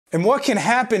And what can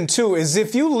happen too is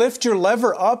if you lift your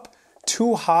lever up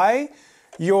too high,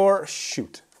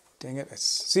 shoot, dang it,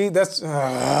 see, that's,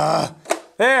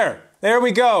 there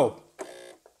we go.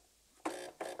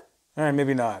 All right,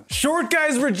 maybe not. Short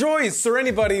guys rejoice, or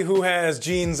anybody who has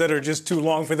jeans that are just too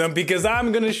long for them, because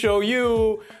I'm gonna show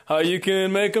you how you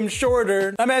can make them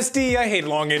shorter. I'm SD, I hate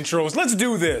long intros. Let's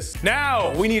do this.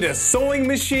 Now, we need a sewing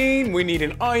machine, we need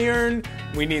an iron,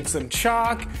 we need some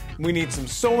chalk, we need some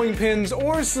sewing pins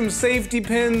or some safety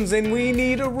pins, and we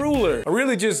need a ruler. Or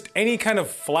really just any kind of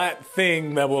flat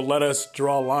thing that will let us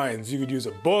draw lines. You could use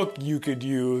a book, you could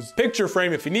use picture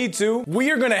frame if you need to. We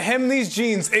are gonna hem these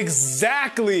jeans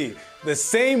exactly the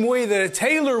same way that a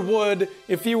tailor would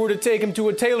if you were to take them to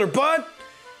a tailor, but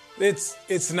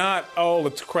it's not all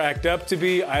it's cracked up to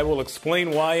be. I will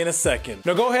explain why in a second.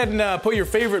 Now go ahead and put your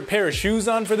favorite pair of shoes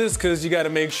on for this, because you got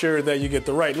to make sure that you get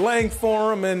the right length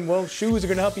for them, and well, shoes are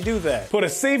going to help you do that. Put a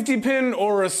safety pin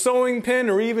or a sewing pin,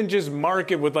 or even just mark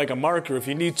it with like a marker if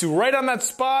you need to, right on that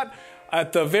spot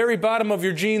at the very bottom of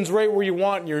your jeans, right where you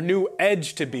want your new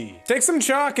edge to be. Take some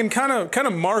chalk and kind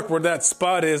of mark where that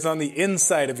spot is on the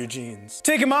inside of your jeans.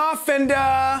 Take them off and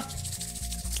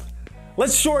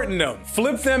let's shorten them.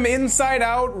 Flip them inside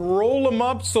out, roll them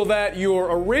up so that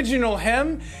your original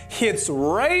hem hits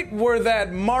right where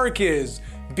that mark is,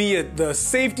 be it the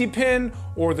safety pin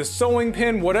or the sewing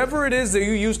pin, whatever it is that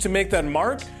you use to make that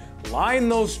mark, line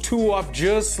those two up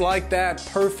just like that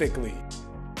perfectly.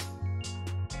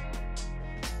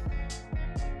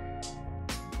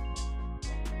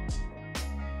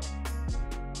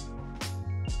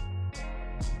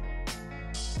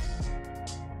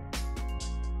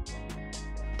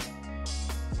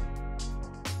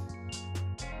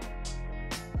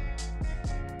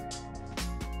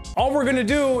 All we're gonna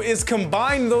do is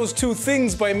combine those two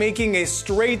things by making a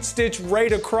straight stitch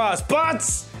right across. But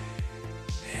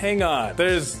hang on,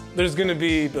 there's gonna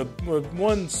be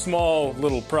one small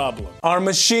little problem. Our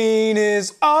machine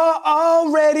is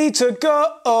all ready to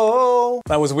go.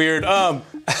 That was weird.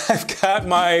 I've got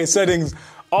my settings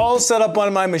all set up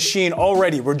on my machine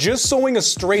already. We're just sewing a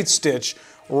straight stitch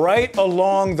right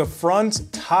along the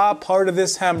front top part of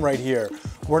this hem right here.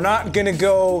 We're not gonna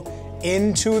go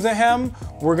into the hem,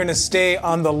 we're gonna stay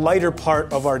on the lighter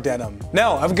part of our denim.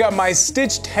 Now, I've got my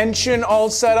stitch tension all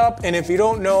set up, and if you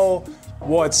don't know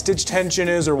what stitch tension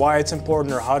is or why it's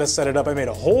important or how to set it up, I made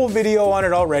a whole video on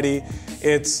it already.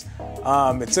 It's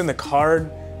in the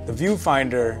card. The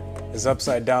viewfinder is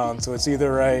upside down, so it's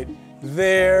either right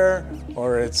there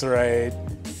or it's right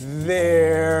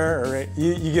there. Or right,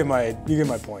 you get my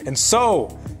point. And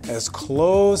so, as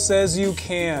close as you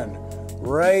can,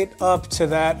 right up to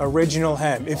that original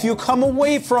hem. If you come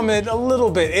away from it a little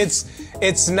bit,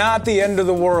 it's not the end of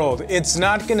the world. It's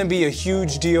not gonna be a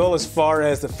huge deal as far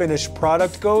as the finished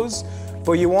product goes,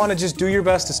 but you wanna just do your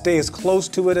best to stay as close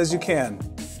to it as you can.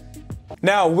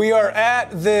 Now, we are at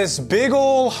this big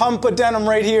old hump of denim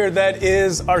right here that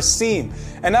is our seam.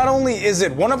 And not only is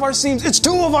it one of our seams, it's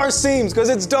two of our seams, because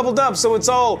it's doubled up, so it's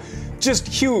all just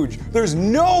huge. There's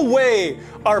no way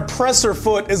our presser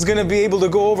foot is gonna be able to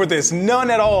go over this, none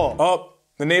at all. Oh,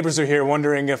 the neighbors are here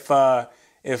wondering if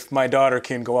my daughter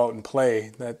can go out and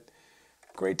play.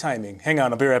 Great timing. Hang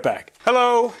on, I'll be right back.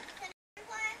 Hello.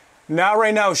 Not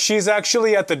right now, she's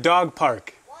actually at the dog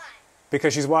park. Why?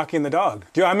 Because she's walking the dog.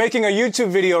 I'm making a YouTube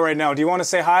video right now. Do you wanna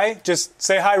say hi? Just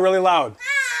say hi really loud.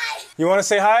 Hi. You wanna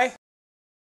say hi?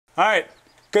 All right,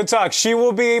 good talk. She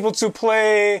will be able to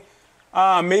play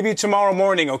maybe tomorrow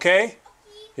morning, okay?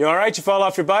 You all right? You fall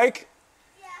off your bike?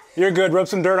 Yeah. You're good. Rub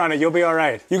some dirt on it. You'll be all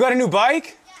right. You got a new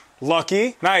bike? Yeah.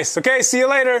 Lucky. Nice. Okay, see you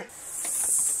later.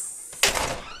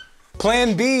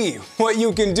 Plan B, what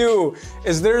you can do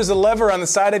is there's a lever on the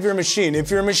side of your machine. If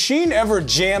your machine ever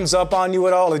jams up on you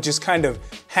at all, it just kind of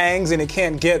hangs and it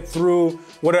can't get through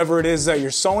whatever it is that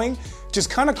you're sewing, just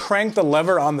kind of crank the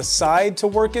lever on the side to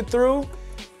work it through.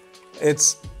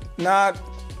 It's not,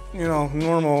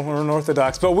 normal or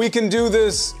unorthodox, but we can do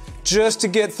this just to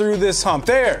get through this hump.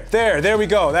 There we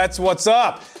go. That's what's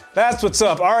up. That's what's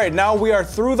up. All right, now we are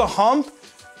through the hump.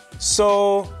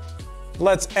 So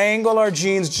let's angle our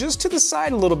jeans just to the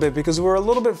side a little bit because we're a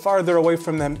little bit farther away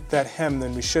from that hem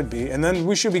than we should be, and then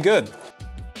we should be good.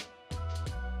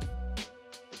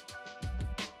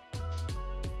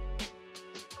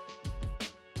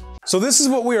 So this is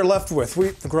what we are left with.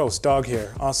 Gross, dog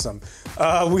hair, awesome.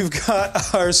 We've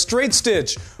got our straight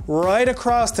stitch right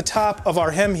across the top of our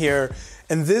hem here,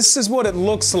 and this is what it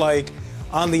looks like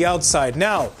on the outside.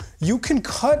 Now, you can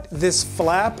cut this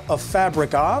flap of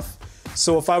fabric off,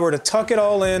 so if I were to tuck it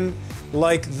all in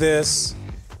like this,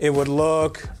 it would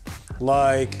look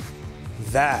like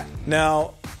that.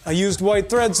 Now, I used white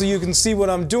thread so you can see what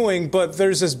I'm doing, but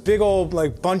there's this big old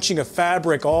like bunching of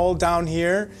fabric all down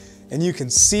here, and you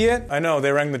can see it. I know,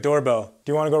 they rang the doorbell.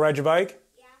 Do you want to go ride your bike?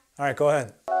 Yeah. All right, go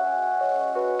ahead. Are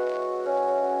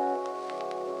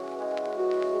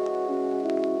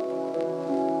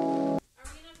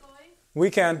we not going?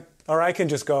 We can, or I can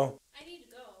just go. I need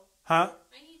to go. Huh?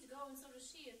 I need to go, and so does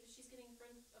she, if she's getting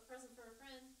a present for a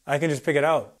friend. I can just pick it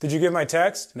out. Did you get my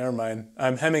text? Never mind.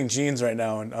 I'm hemming jeans right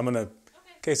now, and I'm gonna...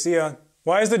 Okay, see ya.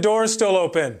 Why is the door still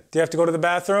open? Do you have to go to the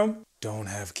bathroom? Don't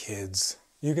have kids.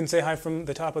 You can say hi from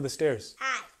the top of the stairs.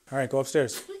 Hi. All right, go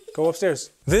upstairs. Go upstairs.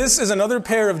 This is another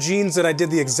pair of jeans that I did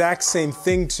the exact same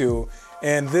thing to,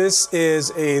 and this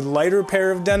is a lighter pair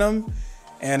of denim,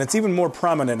 and it's even more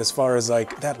prominent as far as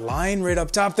like that line right up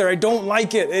top there. I don't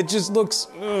like it. It just looks,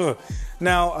 ugh.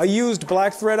 Now, I used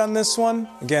black thread on this one,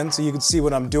 again, so you can see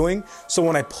what I'm doing. So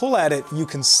when I pull at it, you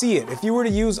can see it. If you were to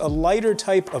use a lighter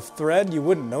type of thread, you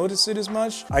wouldn't notice it as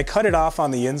much. I cut it off on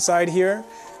the inside here.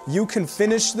 You can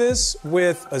finish this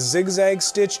with a zigzag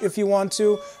stitch if you want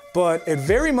to, but it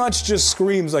very much just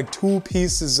screams like two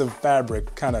pieces of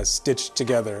fabric kind of stitched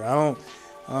together. I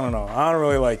don't know. I don't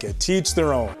really like it. Teach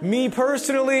their own. Me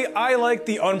personally, I like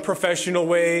the unprofessional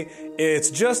way. It's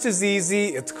just as easy,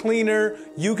 it's cleaner.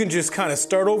 You can just kind of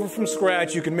start over from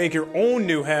scratch. You can make your own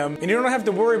new hem, and you don't have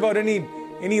to worry about any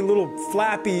little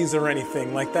flappies or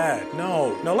anything like that.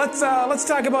 No. Now let's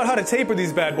talk about how to taper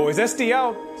these bad boys. SD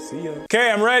out. See ya.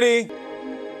 Okay, I'm ready.